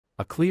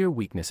A clear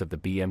weakness of the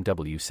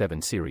BMW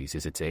 7 Series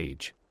is its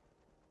age.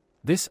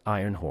 This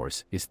iron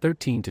horse is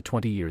 13 to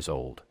 20 years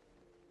old.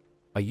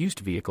 A used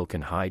vehicle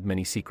can hide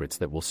many secrets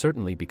that will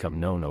certainly become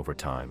known over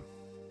time.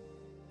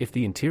 If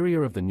the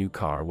interior of the new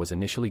car was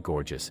initially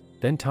gorgeous,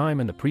 then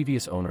time and the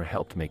previous owner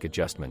helped make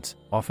adjustments,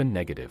 often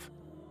negative.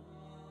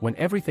 When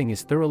everything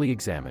is thoroughly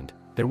examined,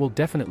 there will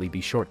definitely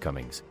be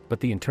shortcomings, but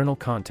the internal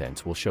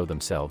contents will show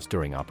themselves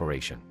during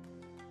operation.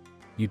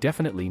 You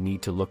definitely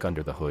need to look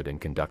under the hood and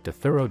conduct a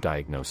thorough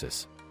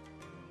diagnosis.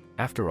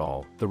 After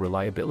all, the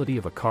reliability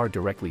of a car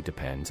directly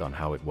depends on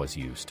how it was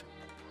used.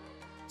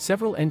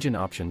 Several engine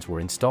options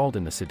were installed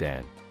in the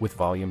sedan, with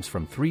volumes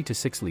from 3 to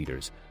 6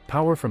 liters,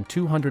 power from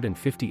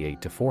 258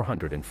 to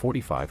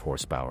 445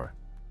 horsepower.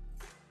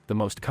 The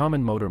most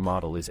common motor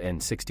model is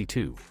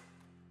N62.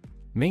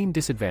 Main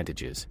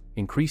disadvantages: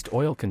 increased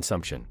oil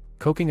consumption,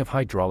 coking of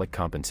hydraulic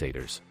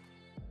compensators.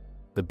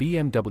 The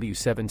BMW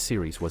 7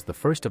 Series was the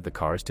first of the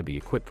cars to be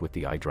equipped with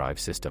the iDrive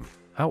system.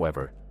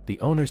 However, the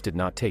owners did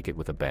not take it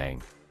with a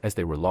bang, as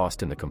they were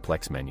lost in the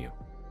complex menu.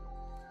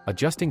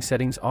 Adjusting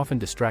settings often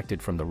distracted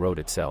from the road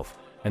itself,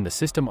 and the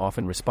system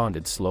often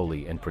responded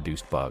slowly and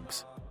produced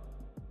bugs.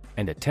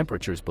 And at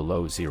temperatures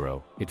below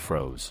zero, it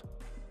froze.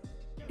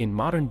 In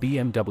modern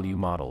BMW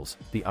models,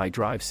 the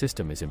iDrive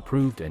system is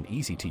improved and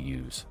easy to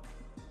use.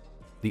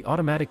 The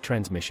automatic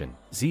transmission,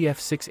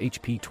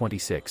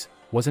 ZF6HP26,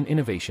 was an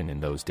innovation in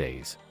those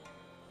days.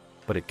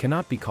 But it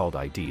cannot be called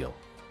ideal.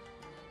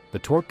 The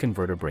torque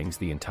converter brings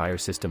the entire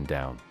system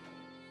down.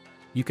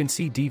 You can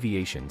see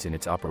deviations in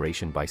its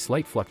operation by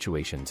slight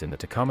fluctuations in the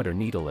tachometer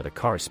needle at a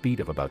car speed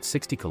of about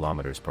 60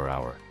 km per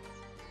hour.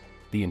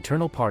 The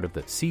internal part of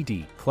the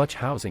CD clutch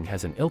housing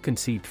has an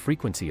ill-conceived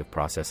frequency of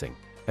processing,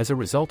 as a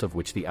result of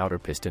which the outer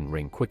piston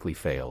ring quickly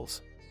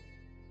fails.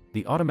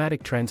 The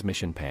automatic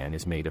transmission pan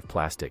is made of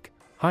plastic.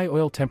 High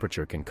oil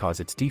temperature can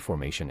cause its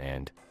deformation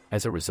and,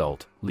 as a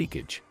result,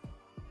 leakage.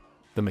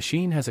 The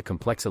machine has a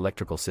complex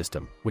electrical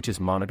system, which is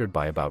monitored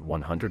by about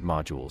 100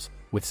 modules.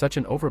 With such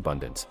an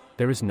overabundance,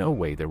 there is no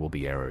way there will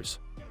be errors.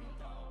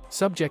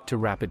 Subject to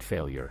rapid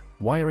failure,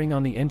 wiring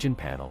on the engine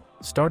panel,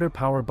 starter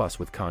power bus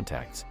with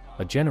contacts,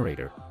 a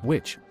generator,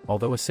 which,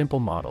 although a simple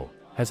model,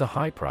 has a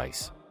high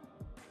price.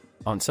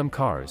 On some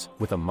cars,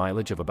 with a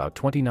mileage of about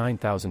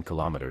 29,000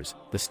 kilometers,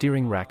 the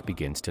steering rack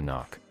begins to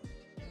knock.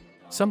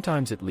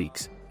 Sometimes it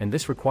leaks, and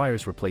this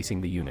requires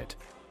replacing the unit.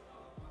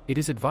 It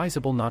is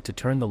advisable not to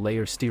turn the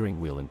layer steering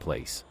wheel in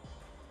place.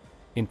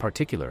 In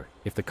particular,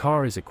 if the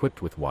car is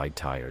equipped with wide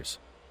tires.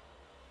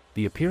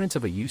 The appearance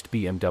of a used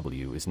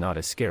BMW is not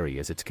as scary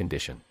as its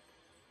condition.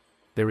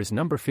 There is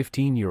number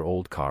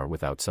 15-year-old car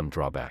without some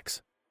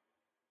drawbacks.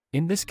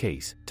 In this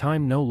case,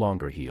 time no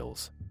longer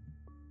heals.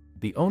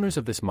 The owners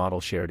of this model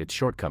shared its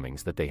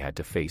shortcomings that they had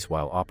to face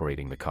while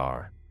operating the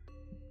car.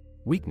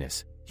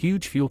 Weakness: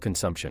 huge fuel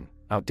consumption,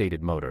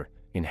 outdated motor.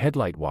 In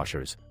headlight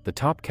washers, the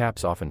top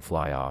caps often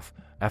fly off.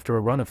 After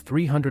a run of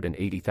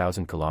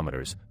 380,000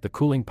 kilometers, the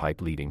cooling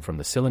pipe leading from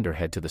the cylinder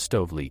head to the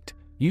stove leaked.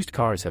 Used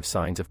cars have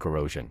signs of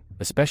corrosion,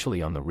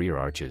 especially on the rear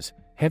arches.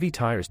 Heavy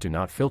tires do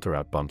not filter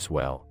out bumps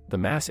well. The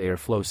mass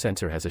airflow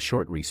sensor has a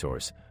short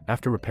resource.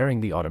 After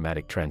repairing the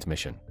automatic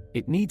transmission,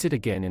 it needs it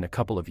again in a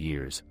couple of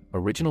years.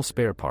 Original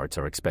spare parts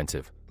are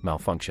expensive.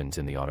 Malfunctions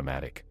in the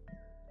automatic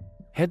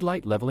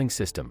headlight leveling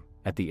system.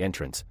 At the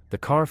entrance, the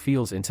car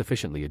feels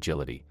insufficiently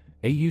agility.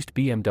 A used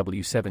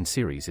BMW 7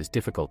 Series is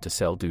difficult to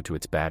sell due to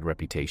its bad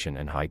reputation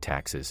and high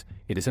taxes.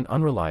 It is an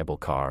unreliable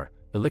car,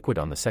 illiquid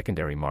on the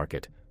secondary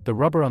market. The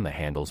rubber on the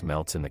handles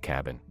melts in the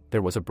cabin.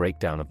 There was a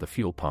breakdown of the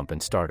fuel pump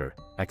and starter.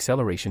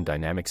 Acceleration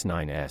dynamics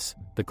 9S.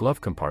 The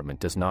glove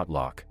compartment does not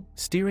lock.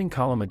 Steering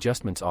column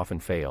adjustments often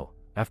fail.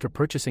 After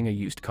purchasing a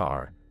used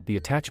car, the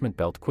attachment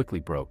belt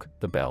quickly broke.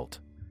 The belt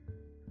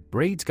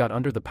braids got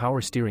under the power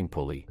steering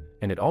pulley,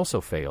 and it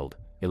also failed.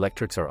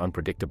 Electrics are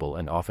unpredictable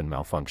and often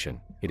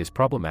malfunction. It is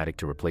problematic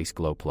to replace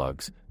glow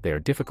plugs. They are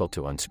difficult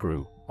to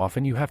unscrew.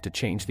 Often you have to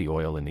change the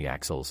oil in the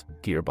axles,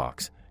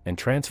 gearbox, and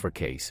transfer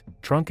case.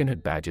 Trunk and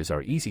hood badges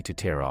are easy to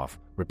tear off.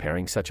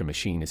 Repairing such a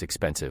machine is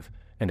expensive,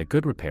 and a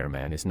good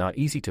repairman is not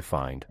easy to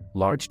find.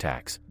 Large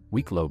tacks,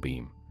 weak low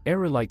beam.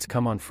 Error lights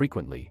come on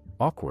frequently.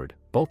 Awkward,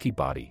 bulky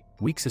body,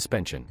 weak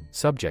suspension,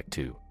 subject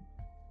to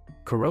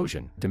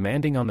corrosion,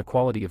 demanding on the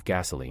quality of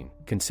gasoline.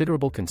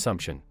 Considerable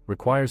consumption,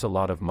 requires a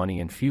lot of money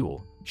and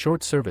fuel.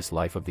 Short service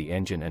life of the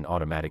engine and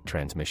automatic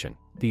transmission.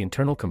 The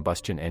internal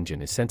combustion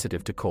engine is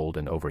sensitive to cold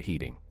and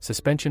overheating.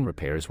 Suspension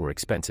repairs were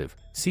expensive.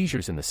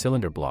 Seizures in the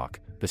cylinder block.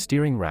 The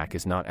steering rack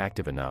is not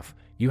active enough.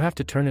 You have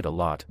to turn it a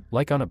lot,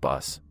 like on a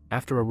bus.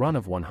 After a run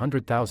of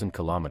 100,000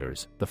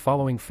 kilometers, the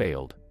following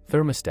failed: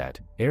 thermostat,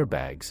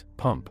 airbags,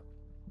 pump.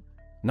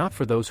 Not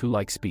for those who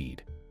like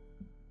speed.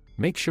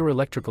 Make sure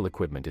electrical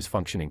equipment is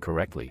functioning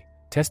correctly.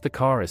 Test the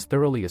car as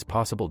thoroughly as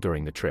possible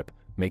during the trip.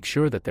 Make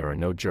sure that there are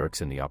no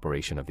jerks in the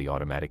operation of the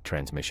automatic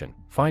transmission.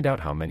 Find out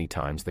how many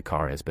times the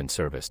car has been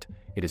serviced.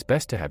 It is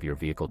best to have your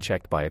vehicle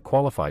checked by a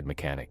qualified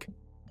mechanic.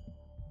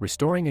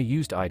 Restoring a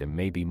used item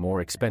may be more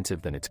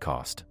expensive than its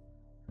cost.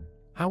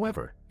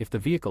 However, if the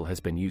vehicle has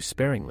been used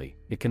sparingly,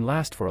 it can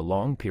last for a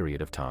long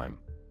period of time.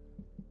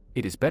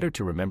 It is better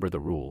to remember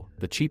the rule: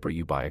 the cheaper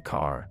you buy a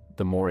car,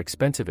 the more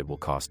expensive it will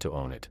cost to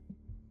own it.